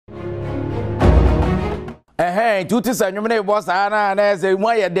tuti sa nwom na boss ana na ze emu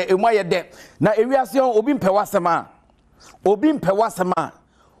aye de na ewiase obi mpe wasema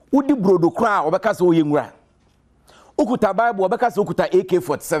udi brodo kra obeka se oyengura ukuta bible obeka se ukuta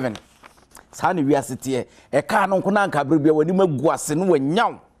AK47 sa na wiase tie e ka no nko na nka brebia wani magu ase no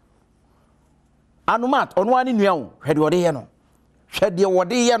wanyaw anumat ono ani nuan hwede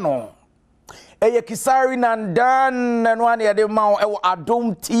wode ye no eye Kesarri Nandan no ani ye de ma e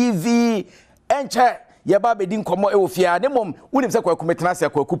Adom TV enche ye ba be din komo e wo fia ne mom wonim se kwaku metena se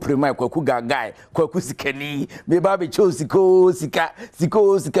kwaku prema kwaku gagai kwaku sikani me ba be cho sika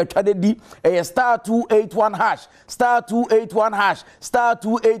twade di star 281 hash star 281 hash star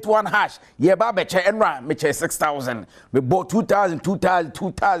 281 hash ye ba be che enra me che 6000 me bought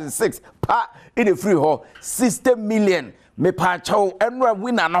 2006 pa in a free ho 60 million me pa chow enra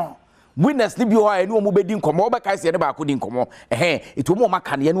winner no winners ni bi ho a ene o mo be din komo obeka se ne ba ko din komo eto mo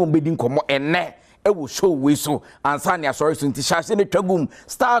maka ne o mo be din komo enne e will show we so ansania sorry so nti shase ne twagum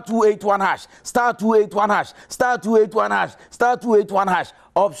star 281 hash star 281 hash star 281 hash star 281 hash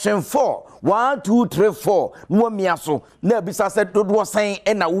option 4 1 2 3 4 no mia so na bisa se dodo sen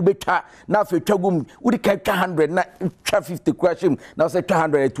e na wo betwa na fe twagum wo di ka 100 na 50 question na say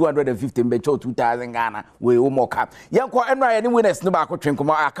 200 250 be 2000 Ghana we wo moka yenko enra ye ne winners ne ba ko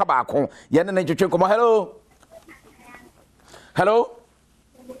twenkomo aka ba ko ye ne twenkomo hello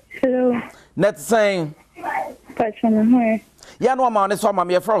Net saying, Patron, where? Ya no man is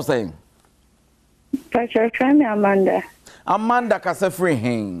my friend saying. Patron, try me, Amanda. Amanda Kesarri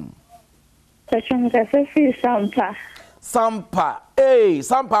hang. Patron, Kesarri Sampa. Hey,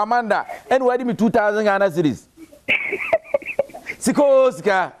 Sampa Amanda. And why did me 2000 Ghana cedis?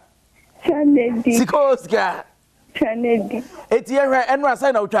 Sikoska. Chanedi. It's here and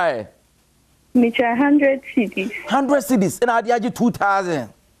Rasa no try. Me try 100 cedis. 100 cedis and I did 2000.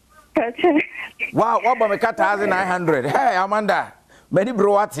 Wow, what about me 1900? Hey, Amanda, many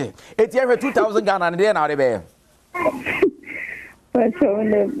bro what? It's here 2000 Ghana and then out of there.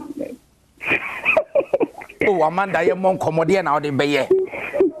 Oh, Amanda, you're more commodian out of there.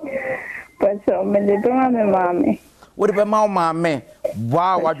 But so many mammy. What about mammy?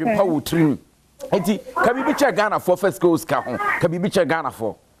 Wow, what you power tree? Can you be check Ghana for first goes? Can you be check Ghana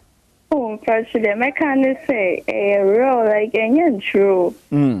for? Oh, President, I can't say a real like a true.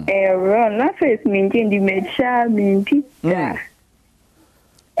 A real, not face meaning the mecha mean pizza.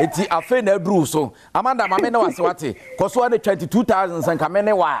 It's a friend of Bruce. Amanda, my men was what? Because 22,000 and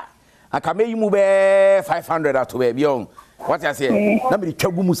Kamenewa. I can make you move 500 out to a young. What I say? Nobody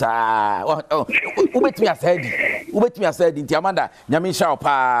Chagumusa. Oh, wait me, I said, in Amanda, Yamisha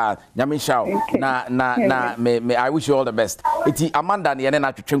pa, Yamisha. May I wish you all the best. It's Amanda, and then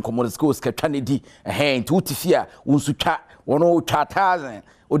I to train common schools, Kennedy, a hand, 2 Unsucha, 1,000,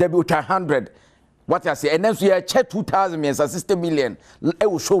 or there be 100. What I say, and then we are check 2,000 means 60 million. I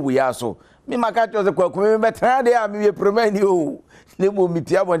will show we are so. Me, my cat was a quack, better there, me a prevent you. Nemo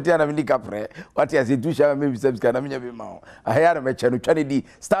mitia bontia na kapre what ya situsha maybe subscribe na be ma I hear na channel Kennedy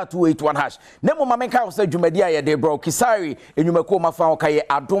star 281 hash nemo mamenka wo say dwumadi aye de bro Kesarri enwumako mafa wo kaye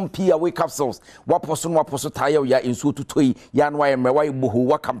Adom pia we capsules waposo taye ya insu tutoi ya no aye mrewa bohu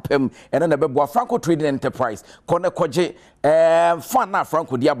wa campem ene na bebo Franco Trading Enterprise kone koje fan na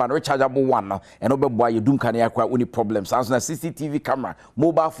Franco dia ba no rechargeable one no ene bebo aye dum kan ya kwa oni problems as na CCTV camera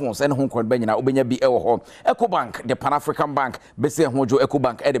mobile phones ene ho kon ba nyina obenya bi e wo ho EcoBank the Pan African Bank Hojo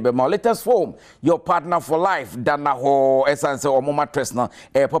EcoBank edebe my latest form your partner for life dana ho essence or mama trust na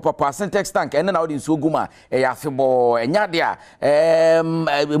papa syntax tank and na odi so guma afebo enya dia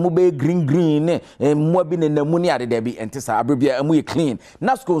mu be green mu bi ne namu ni ade de bi entisa abrabia amu ye clean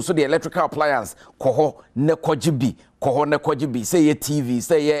nasco so the electrical appliance koho ne kojibi say ye TV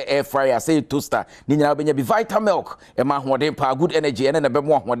say ye air fryer say ye toaster ni nyina benya bi Vitamilk ma hoden pa good energy ene na be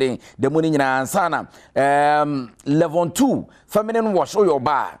mo hoden de mu ni nyina ansana level 2 feminine wash your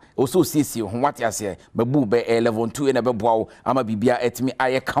bar also CC ho what ya say babu be level 2 ene be boawo ama bibia etimi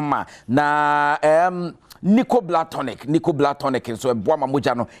aye kama na Nico Blood Tonic so eboa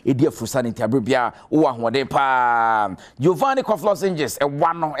mamoja no edi afusa nti abrabia wo ahoden pa Giovanni Lozenges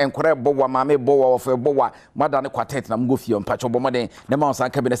wano enkore bowa mame bowa of bowa madane quartet na mgo fie mpacho bomoden ne ma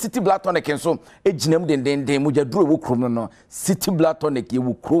onsan kabina City Blood Tonic so ejinam den moja duro wo krom no City Blood Tonic ye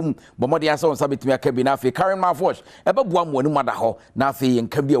wo krom bomoden asa onsa betimi akabina afi Karen Mafwash ebeboa mo anu mada ho na afi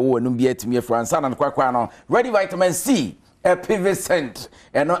yenka bia wo anu bia etimi afransa na kwakwa no Ready Vitamin C effervescent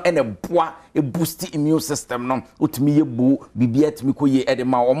eno ene boa e boost immune system no utimi ye bu bibia timi koye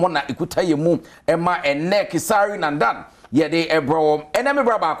edema omo na ekuta ye mu ema ene Kesarri Nandan ye de ebro ene me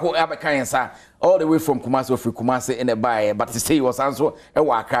bra ba ko abekan sa all the way from Kumasi in a buy, but to say was also a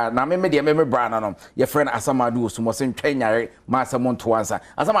worker. Now, me brand your friend Asamadu, so was in trainer, Master Montuansa.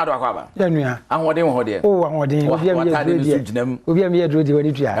 Asamadu Aquaba. Yeah, I'm what they oh, I'm what they will be a drudy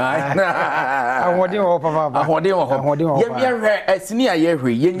when you are. I'm what they are. A senior year,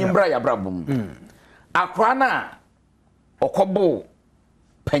 Yen Braya Brabum. Akrana Okobo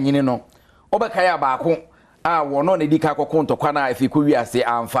Penino Obakaya Bako. Wono ne dika kokonto kwana afiku wi ase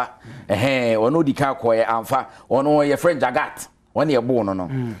amfa wono dika koye amfa wono ye friend Jagat wona ye bo no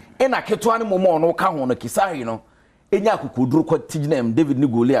e na keto ane momo no ka ho no Kesarri no enya akukuduru ko tiginem David ni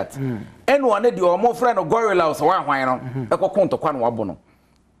Goliath ene wona de omo friend no gorilla so wan hwan no e kokonto kwana wabo no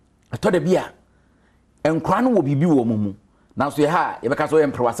to de bia enkra no wo bibi wo mumu na so ye ha ye beka so ye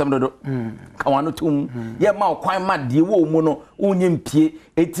mprawasem dodo ka wano tum ye ma kwan ma de wo mu no unye mpie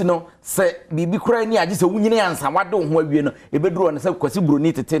eti no se bibi kura ni age se wunyine ansa wade ho awie no e beduro no se kwasi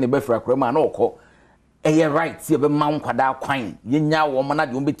broni tete ne befra kura ma na okọ ye right ye be ma nkwada kwan ye nya wo mo na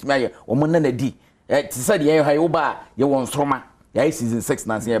de wo betimi aye wo mo na na di ti se de ye ha ye wo ba ye won soroma ye season 6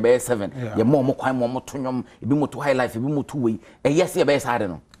 na se ye be 7 ye mo kwan mo tonyom e bi mo to high life e bi mo to we yes ye be saade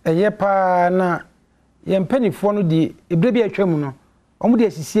no ye pa na yempanifo no di ebre bi atwa mu no omo de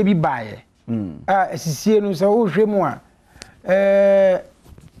asisie bi baaye asisie no so wo hwe mu a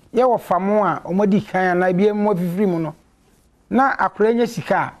ye wo famo a omo di kan na bi mo fifiri mu no na akora nya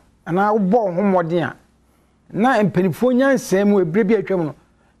sika ana wo bo ho moden a na empanifo nya nsem mu ebre bi atwa mu no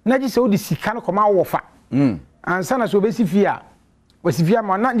na gi se wo di sika no koma wo fa ansa na so be sifia wasifia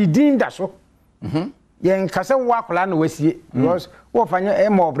ma na ni din da so yen kase wo akora na wasie because wo fanya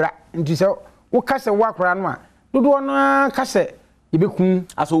mo obra nti se wo kase wakora no a dodo no kase yebekun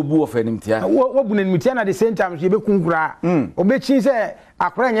aso obu ofa nimtia wo bu nimtia na the same time yebekun kura obechin se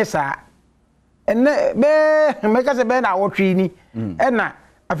akora nye saa enne be me kase be na wotwe ni ena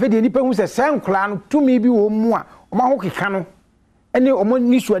afede nipa hu se sankora no tumi bi wo mu a o ma ho keka no ene o mo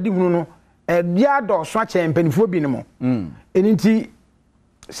ni suade hunu no bia do so a chempanifo bi ne mo eninti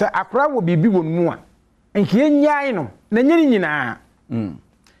se akora wo bibi wo mu a enkie nyae no na nyini nyina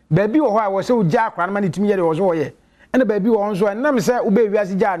baby wo ho a wo se wo gya akwa na ma ne timi ye de wo so wo ye ene baby wo nso na me se wo be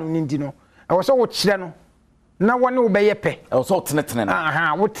wiase gya no ninti no wo se wo kire no na wone wo be ye pe wo so tenetene no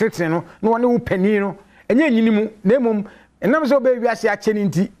wo tenetene no na wone wo pani no enye nyini mu na emom na me se wo be wiase a che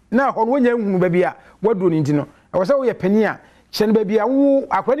ninti na ho no nya nhunu baby a wado ninti no wo se wo ye pani a che no baby a wo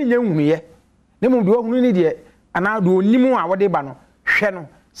akwa ne nya nhunu ye na emom de wo hunu ni de ana do onimu a wo de ba no hwe no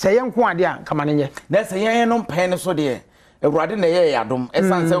se ye nko ade a kama ne nye na se ye no pen so de Ewurade na ye yadom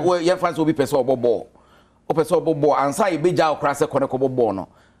esan se ye fa so obi pese obobo o pese obobo ansa ye beja okra se kone ko bobo no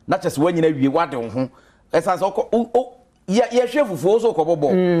na chese wanyina wie wade ho esan se ye hwefufu so ko bobo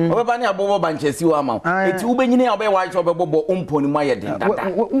obeba ne abobo ba nchesi wa ma eti ubenyine obe wa cho bobo omponi ma ye den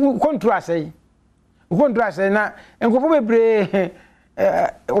dada kontra sei na enkofo bebre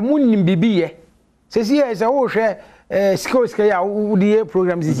omunim bibiye sesi ye se wo hwe ska ya udie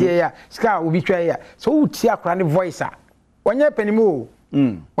programs isi ya ska obi twa ya so uti akra ne voice a wanya panimu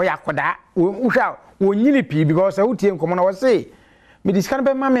wo yakoda wo hwa wo nyini pi because utie nkomo na wo say me diskan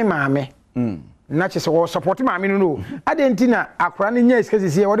be maame na chese wo support maame no adenti na akra ne nya iska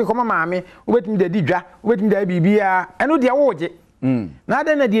sisi wo de koma maame wo betimi da didwa wo betimi da bibia eno de wo je na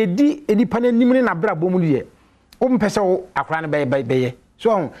ade na de di enipa na nim ne na bra bomu de wo mpese wo akra ne be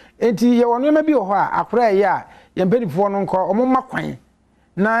so enti ye wono ma bi ho a akra ya ye mpanifo no nko omo makwan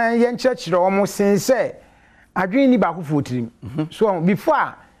na ye nkyerkyere omo sense adwen ni ba ko fotirim so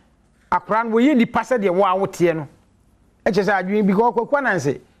before akra no ye ni pase de wo awote no e che say adwen bi ko kwa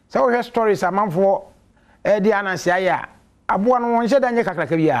nanse se wo he stories amanfo de ananse aya abo no won hyeda nye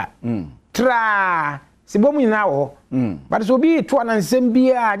kakraka bia tra se bom nyina wo but so bi to anansem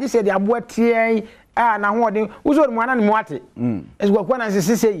bia je se de abo tie na ho de uzo de mwana ni muate esu kwa nanse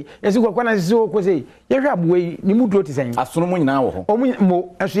sesei esu kwa nanse so ko sei ye hwe abo yi ni muduo ti sen asono mo nyina wo ho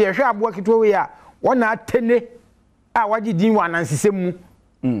mo esu ye hwe abo kito we a wona atene waji din wa nansesem mu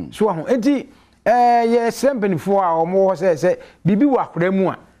so ho enti ye sempenifo a omo ho se bibi wa akora mu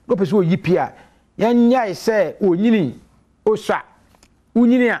a do pese o yipi a ya nyai se onyini oswa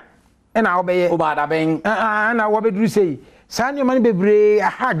unyini a na wo beye obada ben na wo beduru sei sa ne man bebre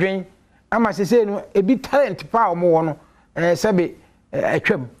ahadwen ama sese no ebi talent pa omo wo no sebe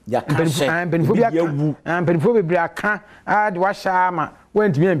atwam penifo bi aka penifo bebre aka de wa sha ma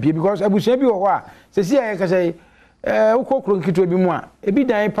wantimi ampie because abusia bi wo ho a sese ya ka sei ukokro nkito bi mu a ebi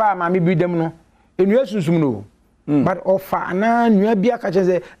dan pa ma me bi dem no enua susum no but ofa na nua bi aka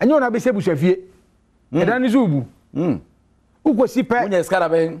cheze enye ona be se busafie edan ni zubu ukosi pe unya skara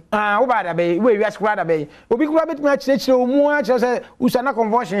be wo ba da be we wi askura da be obi kura betimi a chire omu a chese usana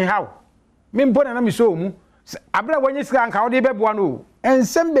conversion how me mpo na me so mu abra wanye sika anka wo de beboa no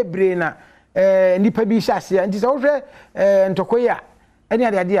ensem bebre na nipa bi hyase nti se wo hwe ntokoyi a ene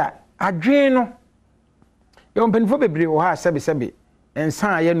ade a adwen no yo mpanifo bebre wo ha sebe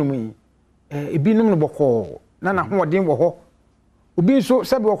ensan aye no mu yi ebi num no bokọ na ho odin wo ho obi so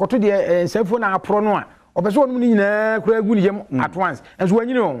sebe wokoto de ensafo na apro no a obeso onum ni nyina kura agu ni yem at once enso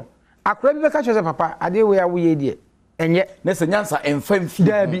wanyini won akura bi be ka chose papa ade we awoye de enye na se nyansa emfam fi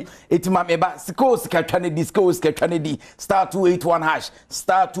dabi etima meba skills ka twane di skills ka twane di star 281 hash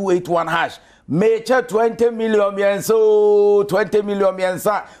star 281 hash mecha 20 million yen so 20 million yen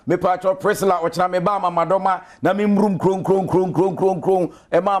sa me patro presla ochna me ba mamadoma na me mrum kron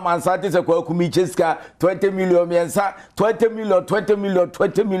e ma mansa te se kwa kumi cheska 20 million yen sa 20 million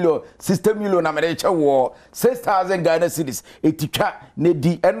 60 million na me che wo 6000 Ghana cedis etitwa ne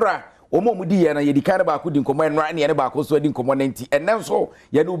di enra omo mudi ye na ye di kare ba ko di nkomo enra ne ye ba ko so di nkomo 90 enen so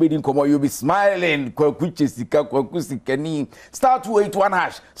ye no be di nkomo you be smiling kwa kuche sika kwa kusikani star 281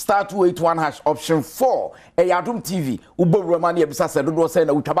 hash star 281 hash option 4 Adom TV ubowura ma ne bisa se dodo se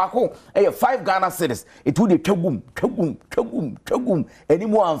na utwabako 5 Ghana cedis etu de twagum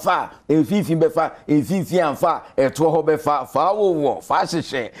enimu anfa enfifin be fa enfifin anfa eto ho be fa wo fa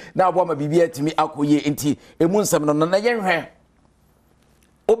hyehye na abo ma bibia timi akoye enti emu nsem no na ye nhwe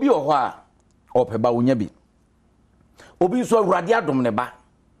obi oho a opeba wonya bi obi so awurade adom ne ba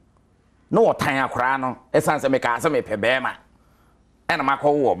no otan akora no esanse me ka ase me pebe ma ena makọ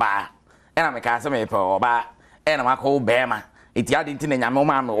wo ba ena me ka ase me pe oba ena makọ be ma eti ade nti na nyame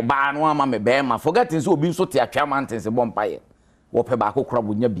ma no ba no ama me be ma forgetting so obi so te atwa mountains bompaye wo peba akokora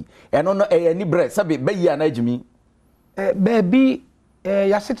wonya bi eno no ni bre sabe bayi ana agimi baby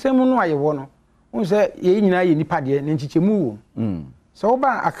yasetremu no ayewo no unse ye nyina ye nipa de ne nchichemu wo so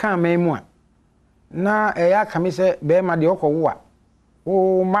ba aka memu a na ya kame se be ma de okowo a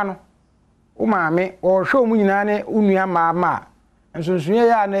o ma no o maame o hwe mu nyina ne unua ma nsonsuye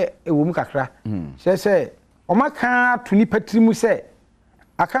ya ne ewom kakra se o maka to ni patrimu se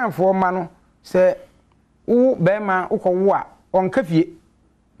akanfo ma no se wo be ma okowo a onka fie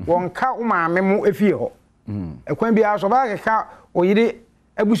wonka o maame mu efie ho ekwan bia so ba ka oyire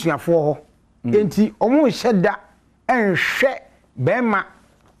abusuafo ho enti omo hyeda enhwe bema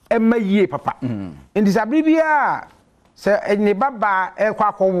emaye papa enti sabri bia se eni baba ekwa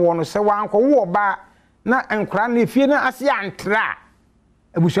akọwo no se wankọwo ba na enkra na efie na ase antra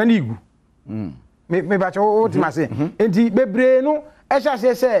abusua na igu me ba cho otimase enti bebre no ehya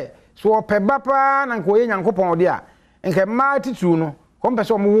se so opeba pa na nko ye nyankopon de a nke ma titu no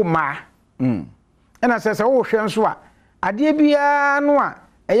kompese omo wo ma ena se wo hwe nso a ade bia no a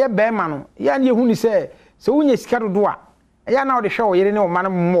eye bema no ya na ehuni se wunye sika dodo a ya na o de hwe o yere ne o man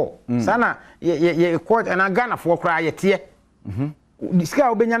mo sana ye court na Ghana fo kra ye te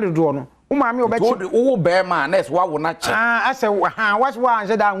sika obenya dodo no o ma me obechi wo be ma na so wo na che ase what one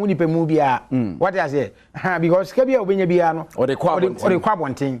say that woni pe mu bia what I say because sika bia obenya bia no o de kwa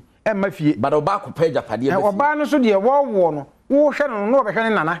bonten e ma fie but oba ko page apade e oba no so de wo no wo hwe no no obehwe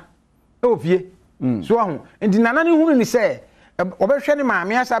ne nana e o fie so ahu ndi nana ne hunu ni say obehwe ne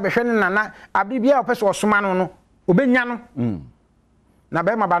maame asa behwe ne nana abibia opese osoma no obenya no na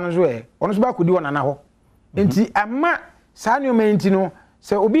be ma ba no zo ono so ba kodi wona na ho enti ama saa ne o menti no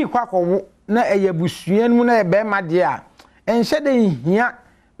se obi kwa akọwo na eye busuan mu na e be ma de a enhye de hia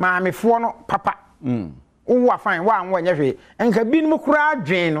maamefo no papa wo afan wa anwo enye hwe enka bi no kura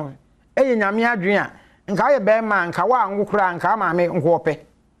adwen no eye nyame adwen a nka ye be ma nka wa anwo kura nka maame nko ope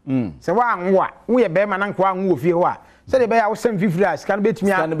se wa anwo a wo ye be ma na nka wa anwo ofie ho a se de be ya wo sem fifiri a sika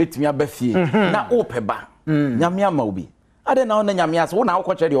no betimi abafie na opeba nyame ama obi ade na ona nyame ase wo na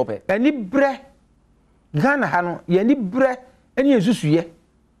akọ kyere ope ani bre Ghana ha no ye ni bre ani esusuye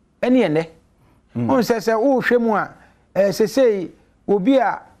ani ene on se wo hwe mu a sesei obi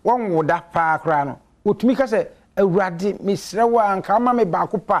a wonwo da pa kra no otumi ka se awurade misrewa nka ma me ba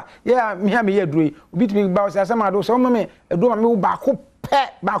ko pa ye me ha me ye duro obi tumi ba se asema do so ma me do ma me ba ko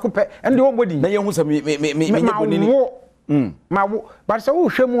pe ende wo bodi na ye hu se me bonini ma wo ba se wo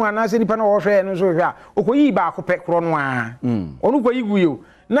hwe mu ana se nipa na wo hwe no so hwe a okoyi ba ko pe kro no a onu koyi guyo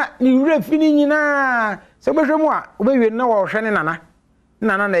na ni wura fini nyina se be hwe mu a obewie na wo hwe ne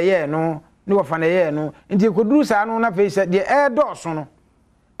nana na ye no ni wo fa na ye no nti koduru sa no na fe se de do so no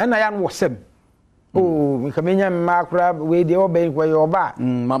na ya no wo sem mi kamenya makura we de oben kwa yo ba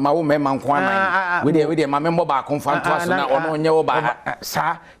mama wo mema nko anan we de mama mo ba konfa nto aso na ono nye wo ba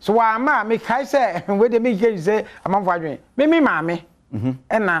sa so wa ma me kai se we de me ke se amanfo adwen me maame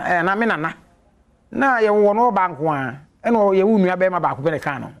na me nana na ye wo no ba nko a eno ye wo nua be ma ba ko be ne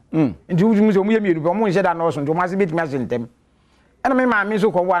kan no nti wo mu se mu ye mienu be mo nse da no so nti mo ase betimi ase ntem ana me maame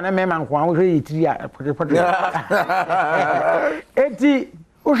so ko wa na me man ko an wo hwe yitiri a potre enti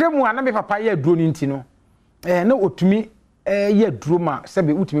wo hwe mu ana me papa ye aduro ni nti no na otumi ye aduro ma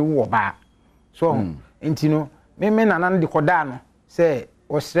sebe utumi wo ba so enti no me nana de koda no se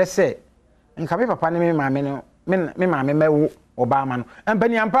o stress nka me papa ne me maame no me maame mewo oba ma no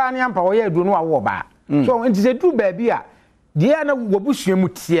empani ampa ne ampa wo ye aduro no wa wo ba so enti se du ba bi a de na wo busua mu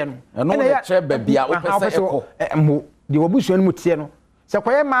tie no na ya che ba bi a wo pese eko mo de wo busua mu tie no se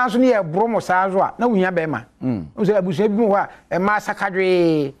koye ma so ne ye bro mo sa zo a na wunya be ma so abusua bi mu ho a ma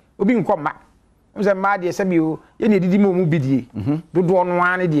sakadwe obi nkoma se ma de se bi o ye ne didi mo mu bidie dodo no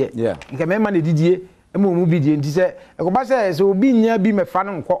ane de nke me ma ne didie mo mu bidie nti se ko ba se obi nya bi me fa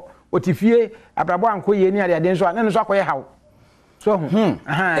no nko otifie abrabo anko ye ni ade ade so a ne so akoye hawo so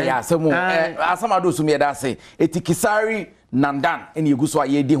ya asamado sumi da se eti Kesarri Nandan eni eguso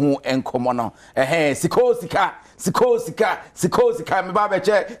aye di ho enkomo no siko sika me ba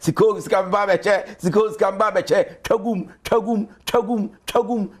beche siko sika me ba beche siko sika me ba beche tagum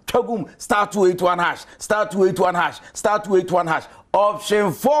start 281 hash start 281 hash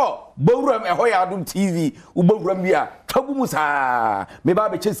option 4 bowram ehoya Adom TV ubowram bia tagum sa me ba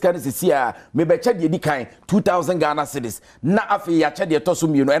beche sika ne sesia me beche de dikan 2000 Ghana cedis na afi ya che de toso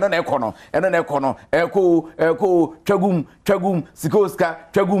mienu eno na ekono eko tagum sikoska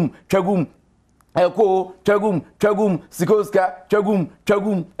tagum eko tagum sikoska tagum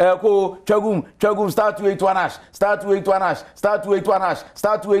eko tagum start 281 hash start 281 hash start 281 hash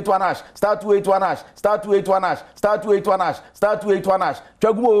start 281 hash start 281 hash start 281 hash start 281 hash start 281 hash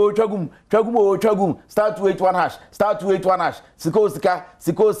tagum start 281 hash start 281 hash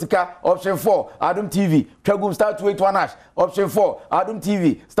sikoska option 4 Adom TV tagum start 281 hash option 4 Adom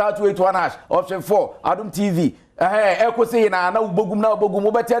TV start 281 hash option 4 Adom TV eko se na ubogum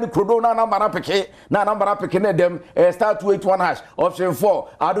obeti ani krodo na number na peke na dem start 281 hash option 4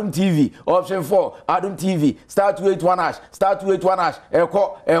 Adom TV option 4 Adom TV start 281 hash start 281 hash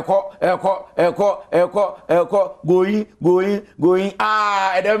eko going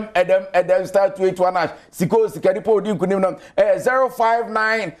edem start 281 hash sika di po di nkunim no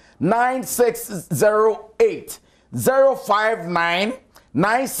 0599608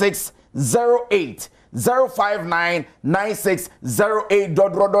 0599608 0599608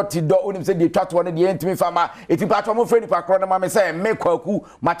 dodrodotido unim se de twatwo ne de entimi fama eti patwo mo freni pakro na ma me se me kwaku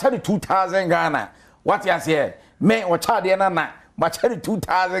ma cha de 2000 Ghana what you say me o cha de na ma cha de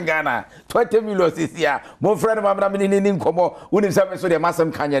 2000 Ghana 20 million sisia mo freni ma na me ni nkomo unim se me so de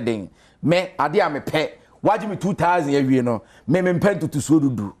masem kanya den me ade a me pe waji me 2000 awie no me mpento to so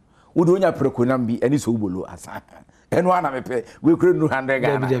dudu wo de onya prekonam bi ani so ubolo asa enu ana mepe we kure 100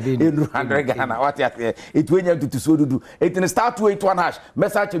 Ghana 100 Ghana what you say it when you to so dudu it in start 281 hash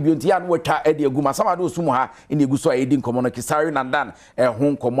message bionti an wota e de aguma samado sumu ha ene egu so ayedi nkomo no Kesarri Nandan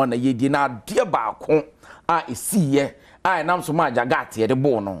ho nkomo na yedi na de ba ko a esiye a nam so ma jagate de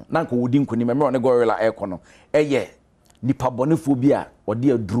bo no na nko wodi nkoni me ne gorilla eko no eye nipa bonefo bi a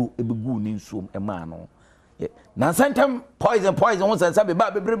ode aduru ebegu ni nsuom e ma no na santem poison won sansa be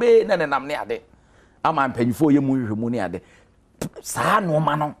ba bebrebe na nam ne ade ama mpanyifo ye mu hwehwemu ne ade saa no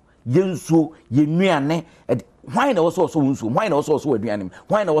ma no yensuo yenuane hwan na woso wonsuo hwan na woso aduane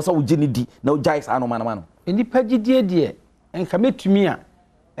hwan na woso wogye ne di na ojai saa no ma no ma no nipa gidie de enka metumi a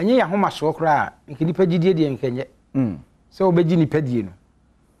enye ya homa so kra enka nipa gidie de enka enye so obegi nipa die no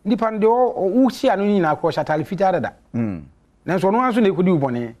nipa de o hia no nyina akọ shatale fita dada na so no anso na ekodi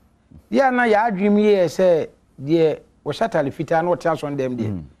ubone ya na ya adwim ye se de wo shatale fita no tia so ndem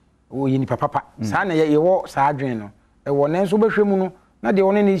de o yini papa sa na ye wo sa adwen no e wo nenso behwemu no na de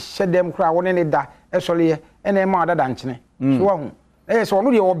woni ni hyedem kra woni ni da e sole ye e na ma dada nkyene so wa hu e so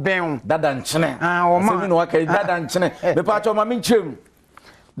no de wo ben dada nkyene o ma se mi no wakai dada nkyene me pa cho ma me nkyem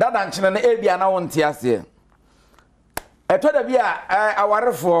dada nkyene na e bia na wonte ase e to da bia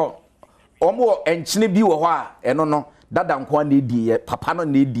awarefo omo enkyene bi wo ho a eno no dada nko na edi ye papa no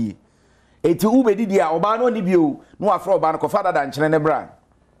na edi eti ubedi dia oba no ni bio no afro oba no ko fa dada nkyene ne bra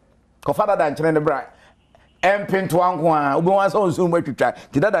kofada da nkyene ne bra empinto anko a obi wan so nso matwitwa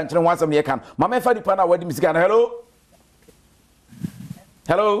ti dada nkyene wan asem ye kan mama fa dipa na wadi misika na hello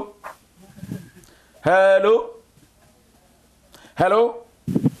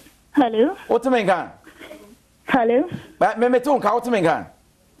otimenga hello ba me metonka otimenga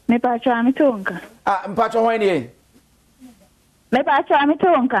me pa cha mi tonka mpacho hwan ni me pa cha mi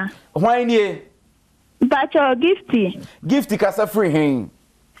tonka hwan ni mpacho gifty kasa free hin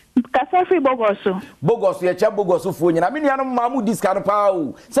Kesarri Bogoso ye cha Bogoso fo nyina me nuanom mamu discount pa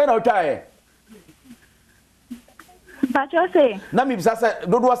o say na otwae Pacho say na mi bisa say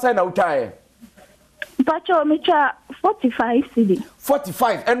dodo say na otwae Pacho mecha 45 cedi.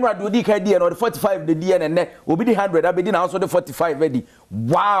 45 enra do di ka di and 45 the di and obi di 100 abedi na also the 45 ready.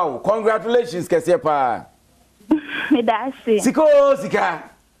 Wow, congratulations kese pa. Me da se. Sika.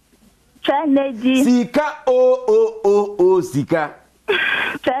 Chanedi. Sika sika.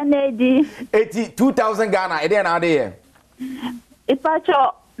 Chanedi. 82,000 Ghana e dey na dey.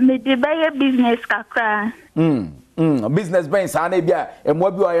 Pacho me de buy business kakra. Business ben sa na bia e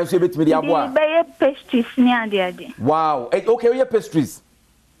mo bi o ayen so betimi di abo a. Buy pastries ni ade. Wow, okay, we pastries.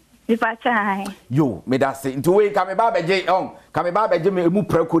 Pacho. Yo, me da say into we ka me ba beje me emu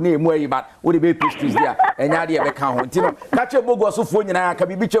prako na emu ayi ba wo de be pastries dia enya de e be ka ho ntino ka che bogosofo nyina ka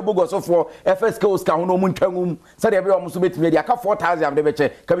bibi che bogosofo FSK Oscar ho no mu ntwangum sa de be o mo so betimi dia ka 4,000 de be che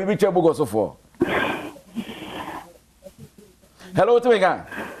ka bibi che bogosofo. Hello to again.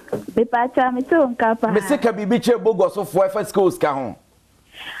 Me pacha me to nkapa. Me se ka bibi che bogosofo FSK Oscar ho.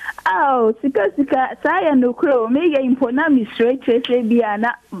 Oh, sika saya no kro me ye impona mi straight trace bia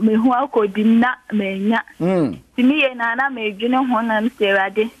na me ho akodim na menya. Ti me ye na me dwene ho na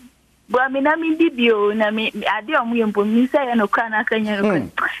mserade. Bro me na mi bibio na me ade omo ye mpo mi say no kra na kanya no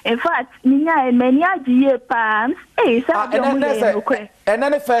kra. In fact, me nya mani agiye pa. Sa ade omo ye no kra. And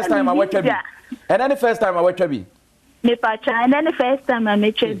then the first time I watch bi. And then the first time I watch bi. Me pacha and then the first time I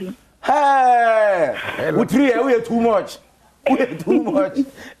met you. Hey, we too much. Too much.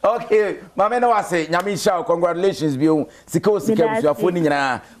 Okay, mama no say nyame sha congratulations bio sika bi so afoni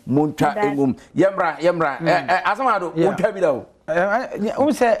nyina montwa engum yemra asamado montwa bi dawo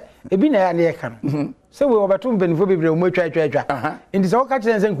say ebi na ya na ye kan se we obeto mbenifo bebre o matwa indi se o ka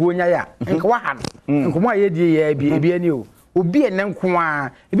kire nse nkuonya ya nka wa ha nkomo aye die ya ebi ani o obi ene nko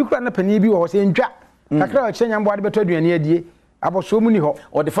a ebi kura na pani bi wo se ntwa kakra o kyenya mbo ade beto aduane adie aboso mu ni ho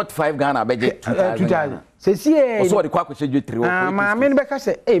o de 45 Ghana beje 2000 se sie so o de kwa kwese dwe 3 ma me be ka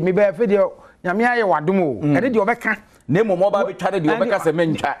se me be fe de nyame aye wadom o ede de obeka na mo ba be twade de obeka se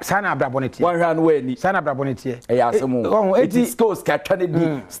mentwa sana abraboneti wan hwa no wani sana abraboneti e asemu eti skills ka twade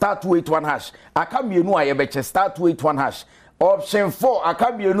di start 281 hash aka mienu aye beche start 281 hash option 4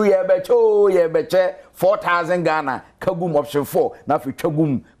 aka mienu ye beche 4,000 Ghana kagum option 4 na fi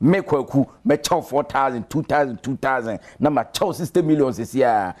twagum mekwaku me chow 4,000 2,000 na ma chow 60 million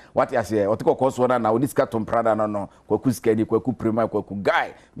sia what you say otiko koso na odiska tomprada no kwaku skedi kwaku prima kwaku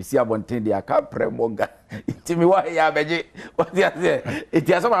guy misi abonten dia aka premoga itimi wa ya beje what you say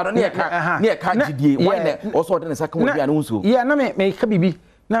iti asoma no ne ka gidie why na also de saka wo bia no nso yeah na me ka bibi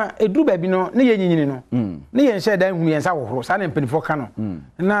na eduru ba bi no ne ye nyinyini no ne ye nhyɛ dan hunu ye nsa wohoro sa na mpanifo ka no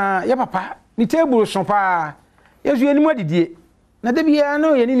na ya papa ni table so pa yesu eni mu didie na de bia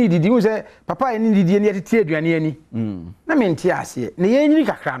no ye ni didi hu sɛ papa ye ni didie ne yete aduane ani na me nti ase ne ye nyiri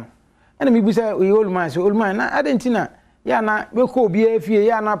kakra no na me bu sɛ oye olman na adentina ya na be ko obi afie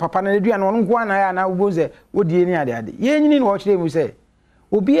ya na papa na aduane no nko na ya na wo sɛ wodie ni ade ye nyiri no wo kyerɛ mu sɛ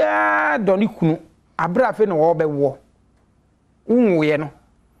obi a dɔni kunu abra afi no wo bɛwo unwo no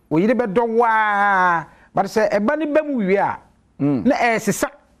oyire be do wa but say eba ni ba mu wi a na esesa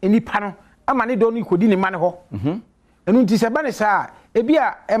enipa no ama ne do no ikodi ni ma ne ho enu nti se ba ne sa ebi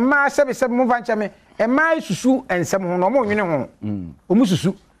a ema sebe mo vancha me ema isusu ensem ho no mo nwene ho o mu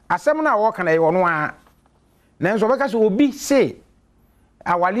susu asem na wo kana ye wono a na enso be ka se obi se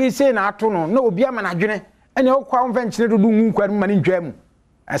awali se na ato no na obi ama na dwene ene okwa mfa nkyene do ngu nkwa ma ne ntwa mu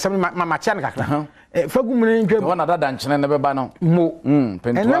asem ma cha ne kakra fagu mu ne ntwa mu wona dada nkyene ne beba no mo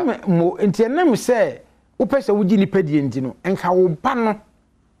pentwa mo enti enam se wo pese wo gi ni padie nti no enka wo ba no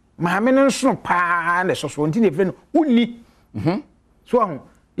maame no nso pa na so nti ne fe no unni so ho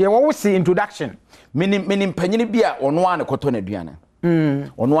ye wo see introduction minim panyini bia ono a ne koto na duane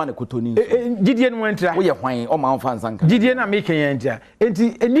ono a ne koto ni gidie no entra wo ye hwan o ma mfa nsanka gidie na make yan entra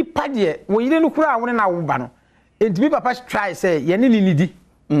enti enipa de wo yire no kura wo ne na wo ba no enti bi papa try say ye ne ni di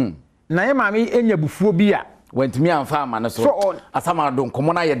na ye maame enya bufuo bi a wentimi amfa ama ne so asamado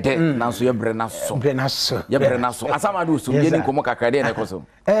nkomo na ye de nanso ye bre na so asamado so ye ni nkomo kakra de na ekoso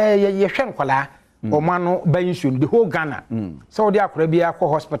ye hwe nkwala o ma no bansu the whole Ghana so odi akora bi akọ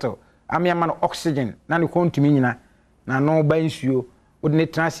hospital amiama no oxygen na ne kontumi nyina na no bansuo odi ne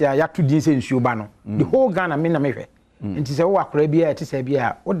transia ya to din se nsuo ba no the whole Ghana me na me hwe nti se wo akora bi a ti se bi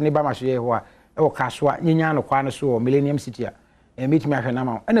a odi ne ba ma so ye ho a e wo kasoa nyenya no kwa no so Millennium City a metimi ahwe na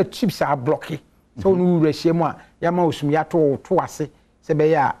ma na chips a blocki so no wurahie mu a ya ma osum ya to ase se be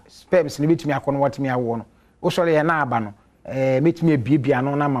ya sperms ne betimi akọ no watimi awo no wo sore ye na aba no metimi abiebia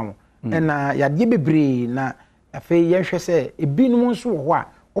no na ma wo na ya de bebre na afi ye hwe se ebinum nso wo ho a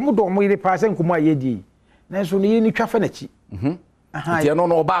omodo omo yire pa se nkomo ayedi na so ne ye ni twafa na chi aha ti no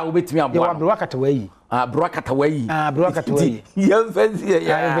no ba wo betimi abo ya wa wakata wa yi Broakata way. Broakata way. Yem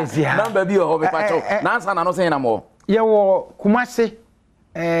fancy ya. Number bi ho be pacho. Na ansa na no say na mo. Ye wo Kumase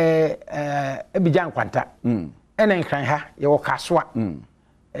Abidjan Kwanta. Ena nkran ha ye wo Kasoa.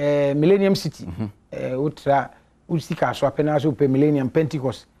 Millennium City. Ultra Usi Kasoa penaso pe Millennium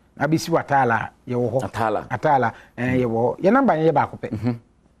Pentecost. Abisi Watala ye wo ho. Atala ye wo. Ye number ye ba ko pe.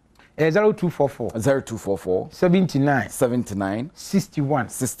 0244 79 61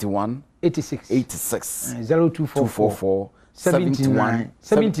 86 0244 79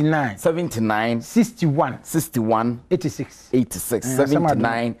 61 86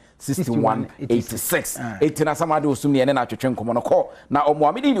 79 61 86 etina samade osum ne na twetwe nkomo no ko na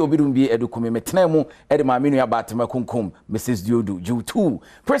omoamedi ni obidum bi edukumi metena mu ede ma menu abatema kunkum Mrs Diodu Ju2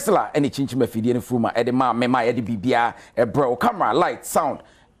 Priscilla ene chinchima fidie ne fruma ede ma mema ede bibia bro camera light sound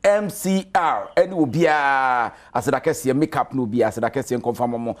MCR any obia asedakese makeup no bia asedakese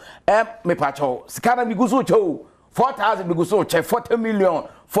confirm mo me pacho sikana miguso cho 4,000 miguso che 40 million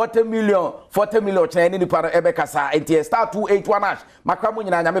chene ni para ebekasa enti star 281 makra mo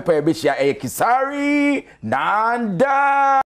nyina nya me pa ebehia Kesarri Nandan